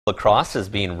Crosse is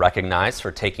being recognized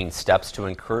for taking steps to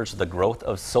encourage the growth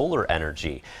of solar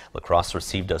energy. Crosse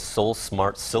received a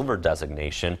Solsmart Silver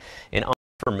designation in honor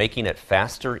for making it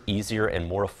faster, easier, and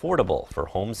more affordable for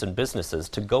homes and businesses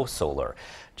to go solar.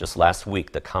 Just last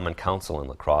week, the Common Council in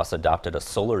La Crosse adopted a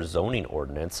solar zoning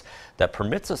ordinance that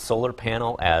permits a solar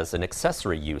panel as an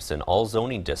accessory use in all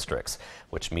zoning districts,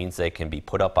 which means they can be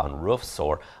put up on roofs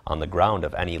or on the ground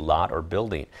of any lot or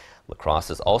building. La Crosse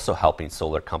is also helping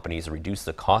solar companies reduce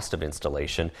the cost of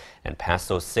installation and pass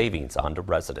those savings on to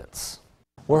residents.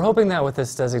 We're hoping that with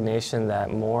this designation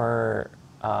that more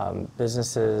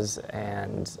businesses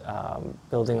and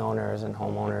building owners and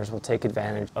homeowners will take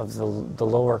advantage of the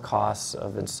lower costs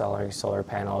of installing solar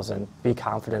panels and be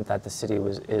confident that the city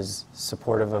is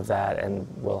supportive of that and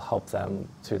will help them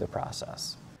through the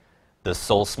process. The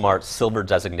Solsmart Silver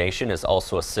designation is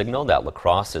also a signal that La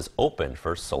Crosse is open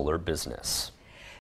for solar business.